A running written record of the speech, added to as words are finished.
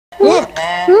Look.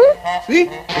 See?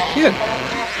 The kid.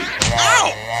 Ow!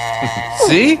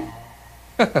 See?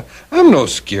 I'm no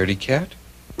scaredy cat.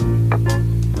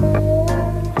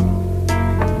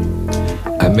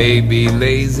 I may be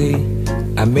lazy,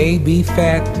 I may be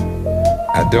fat,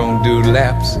 I don't do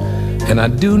laps, and I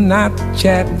do not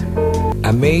chat.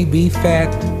 I may be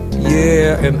fat,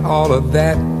 yeah, and all of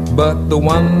that, but the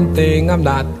one thing I'm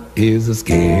not is a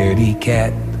scaredy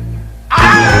cat.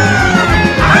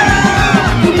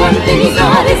 The one thing he's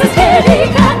not is a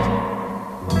scaredy cat.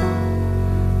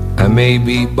 I may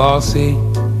be bossy,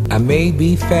 I may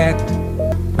be fat,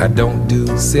 I don't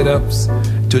do sit-ups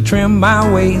to trim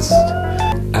my waist.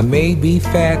 I may be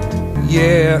fat,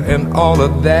 yeah, and all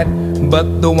of that,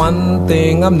 but the one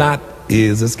thing I'm not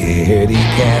is a scaredy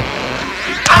cat.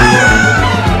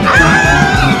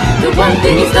 The one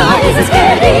thing he's not is a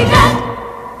scaredy cat.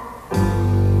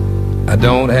 I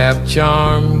don't have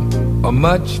charm or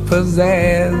much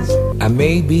pizzazz. I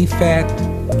may be fat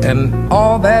and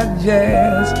all that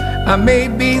jazz. I may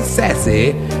be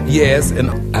sassy, yes,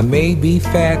 and I may be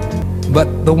fat,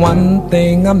 but the one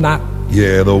thing I'm not,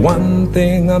 yeah, the one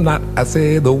thing I'm not, I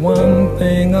say the one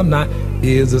thing I'm not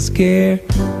is a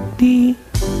scaredy.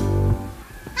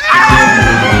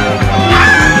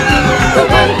 The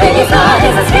one thing he's not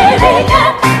is a scaredy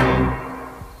cat.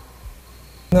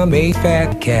 I'm a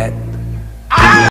fat cat.